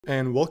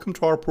And welcome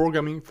to our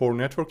programming for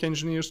network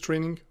engineers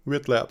training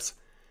with labs.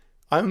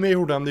 I'm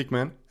Veyhurdam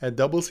Dikmen, a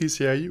double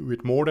CCIE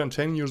with more than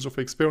 10 years of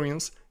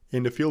experience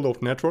in the field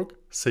of network,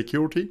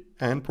 security,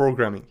 and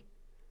programming.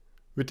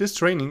 With this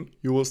training,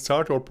 you will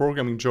start your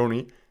programming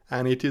journey,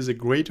 and it is a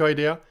great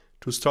idea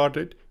to start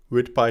it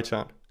with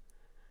Python.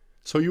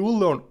 So you will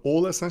learn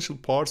all essential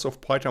parts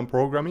of Python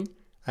programming,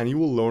 and you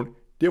will learn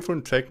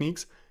different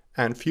techniques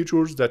and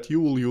features that you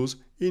will use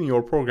in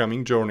your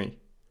programming journey.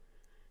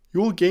 You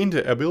will gain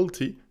the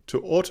ability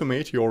to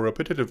automate your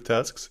repetitive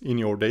tasks in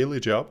your daily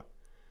job.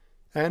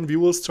 And we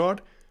will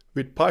start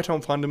with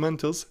Python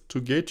fundamentals to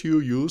get you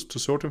used to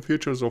certain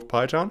features of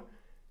Python.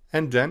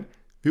 And then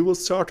we will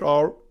start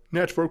our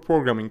network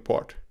programming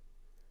part.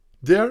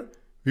 There,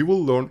 we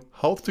will learn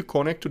how to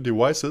connect to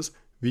devices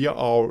via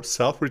our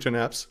self-written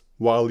apps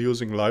while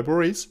using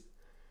libraries.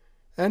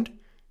 And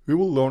we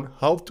will learn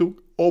how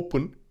to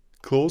open,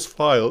 close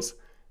files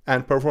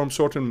and perform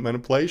certain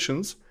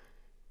manipulations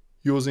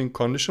using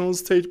conditional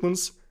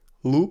statements,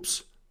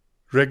 loops,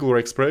 regular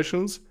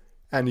expressions,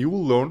 and you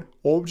will learn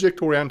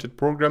object-oriented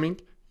programming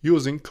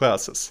using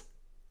classes.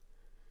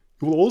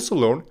 You will also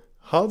learn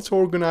how to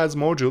organize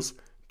modules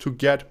to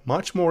get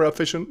much more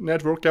efficient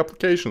network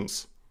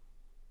applications.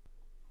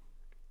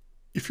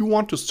 If you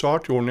want to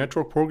start your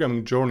network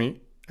programming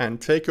journey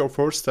and take your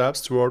first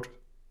steps toward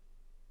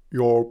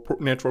your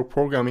network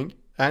programming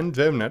and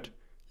DevNet,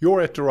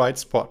 you're at the right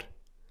spot.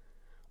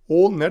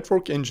 All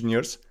network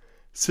engineers,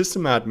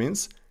 system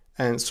admins,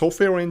 and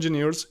software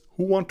engineers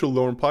who want to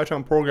learn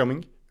Python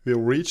programming will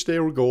reach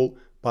their goal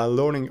by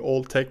learning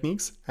all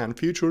techniques and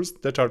features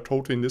that are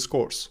taught in this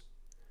course.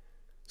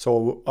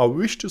 So I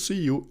wish to see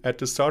you at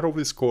the start of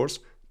this course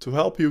to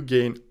help you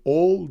gain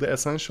all the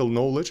essential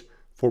knowledge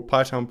for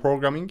Python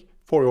programming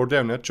for your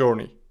DevNet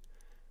journey.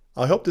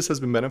 I hope this has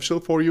been beneficial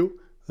for you.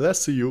 Let's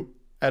see you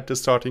at the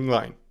starting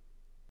line.